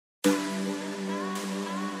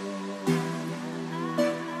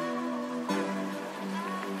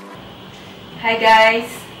Hi guys,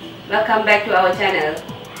 welcome back to our channel.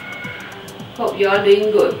 Hope you are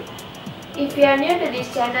doing good. If you are new to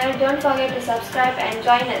this channel, don't forget to subscribe and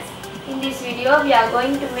join us. In this video, we are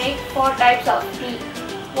going to make 4 types of tea.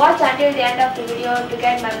 Watch until the end of the video to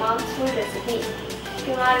get my mom's full recipe.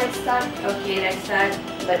 Okay, Ma, let's start. Okay, let's start.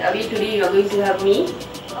 But Avi, today you are going to help me.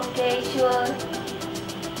 Okay, sure.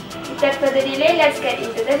 Without further delay, let's get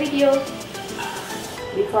into the video.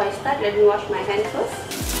 Before I start, let me wash my hands first.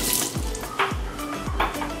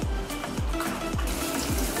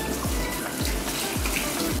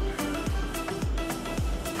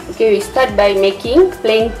 Okay, we start by making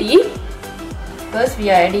plain tea. First,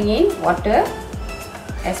 we are adding in water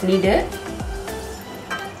as needed.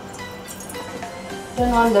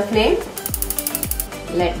 Turn on the flame.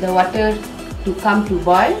 Let the water to come to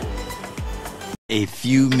boil. A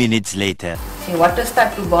few minutes later. Okay, water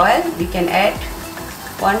start to boil. We can add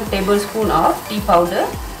 1 tablespoon of tea powder,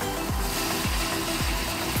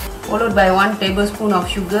 followed by 1 tablespoon of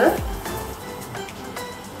sugar.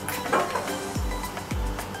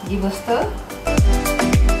 Give a stir.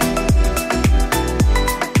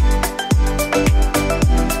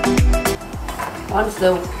 Once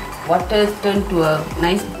the water turns to a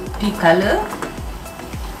nice tea color,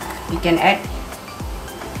 we can add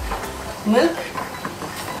milk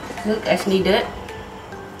as needed.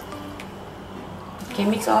 Okay,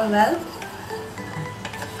 mix all well.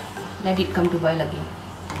 Let it come to boil again.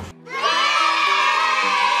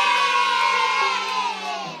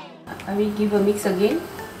 I will give a mix again.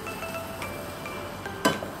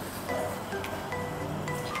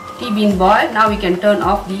 Tea being boiled, now we can turn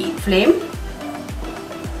off the flame.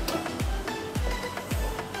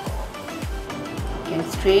 You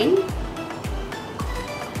can strain.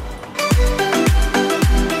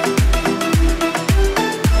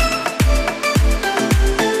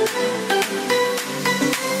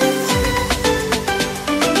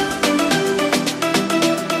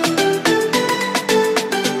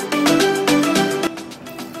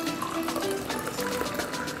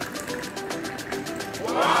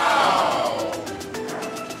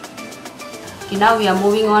 Okay, now we are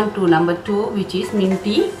moving on to number 2, which is mint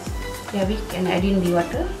tea. Here we can add in the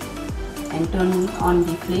water and turn on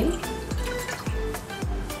the flame.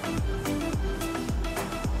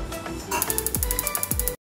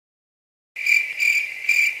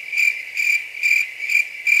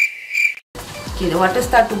 Okay, the water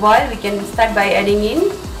start to boil. We can start by adding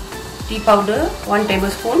in tea powder 1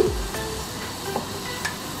 tablespoon,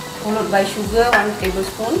 followed by sugar 1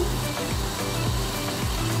 tablespoon.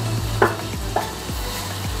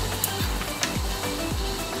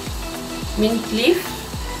 Mint leaf.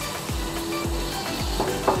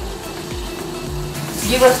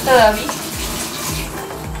 Give a stir, Avi.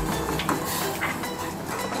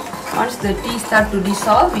 Once the tea start to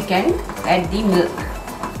dissolve, we can add the milk.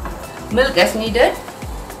 Milk as needed.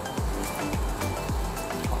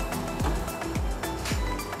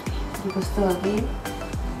 Give a stir again.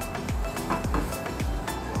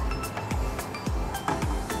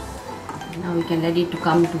 Now we can let it to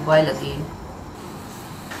come to boil again.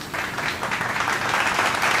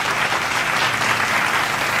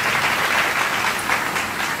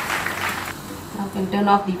 Can turn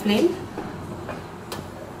off the flame.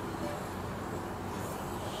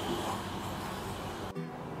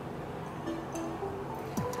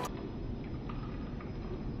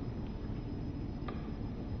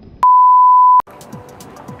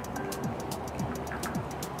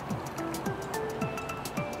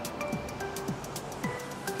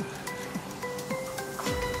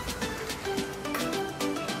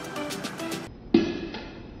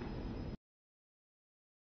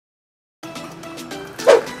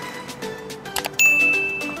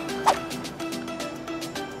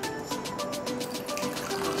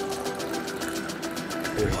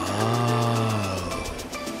 Wow.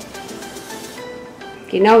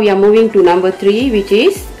 Okay, now we are moving to number 3, which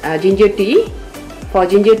is ginger tea. For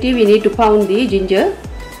ginger tea, we need to pound the ginger.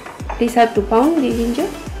 Please help to pound the ginger.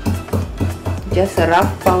 Just a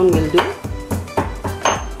rough pound will do.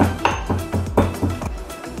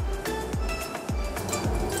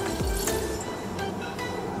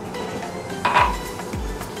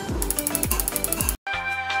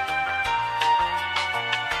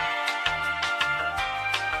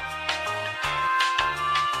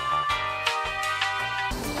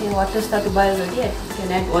 Okay, water start to boil already. You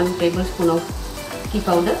can add 1 tablespoon of tea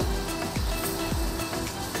powder.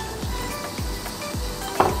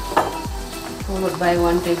 Followed by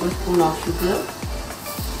 1 tablespoon of sugar.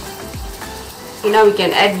 Okay, now we can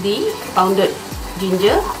add the pounded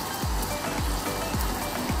ginger.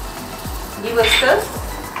 Give a stir.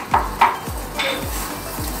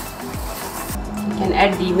 can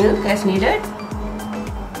add the milk as needed.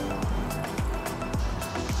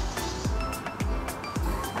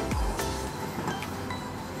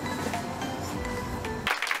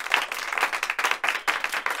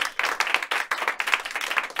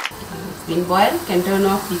 It's been boiled, can turn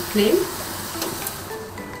off the flame.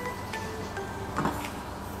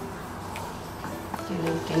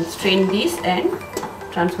 You can strain this and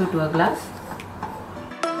transfer to a glass.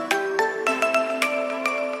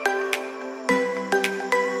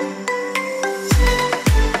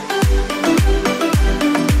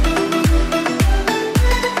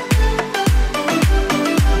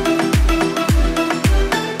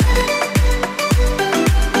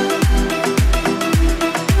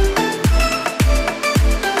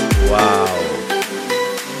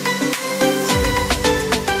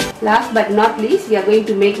 Last but not least, we are going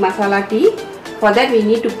to make masala tea. For that we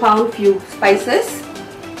need to pound few spices,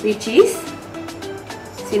 which is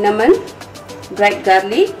cinnamon, dried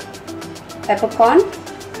garlic, peppercorn,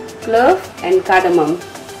 clove and cardamom.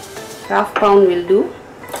 Rough pound will do.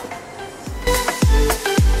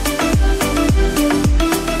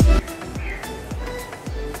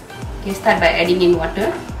 Okay, start by adding in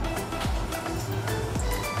water.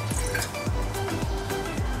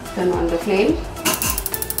 Turn on the flame.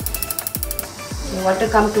 The water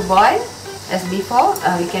come to boil as before.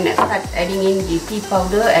 We can start adding in the tea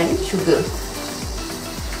powder and sugar.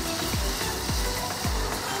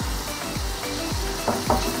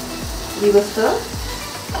 Give a stir.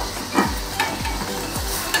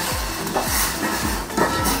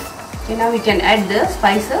 Okay, now we can add the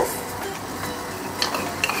spices.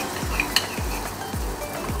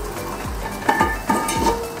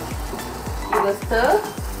 Give a stir.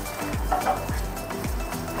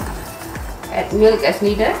 Add milk as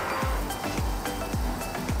needed.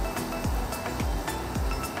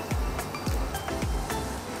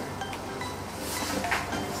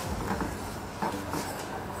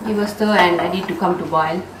 Give a stir and ready to come to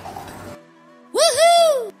boil.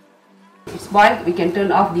 Woohoo! It's boiled, we can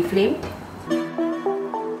turn off the flame.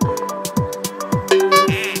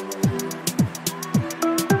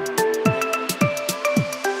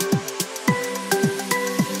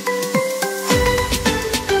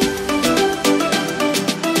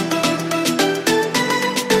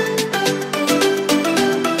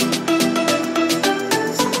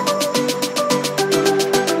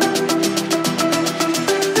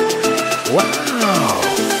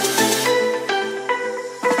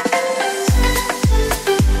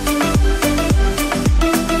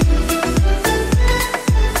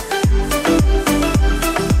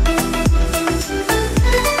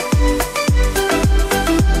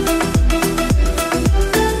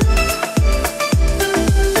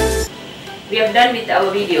 We have done with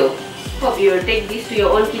our video. Hope you will take this to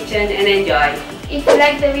your own kitchen and enjoy. If you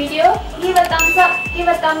like the video, give a thumbs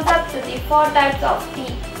up to the 4 types of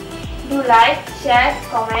tea. Do like, share,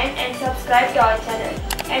 comment and subscribe to our channel.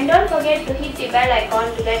 And don't forget to hit the bell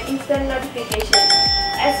icon to get instant notifications.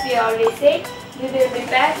 As we always say, we will be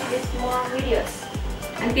back with more videos.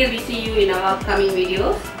 Until we see you in our upcoming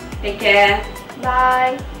videos, take care.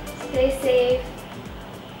 Bye. Stay safe.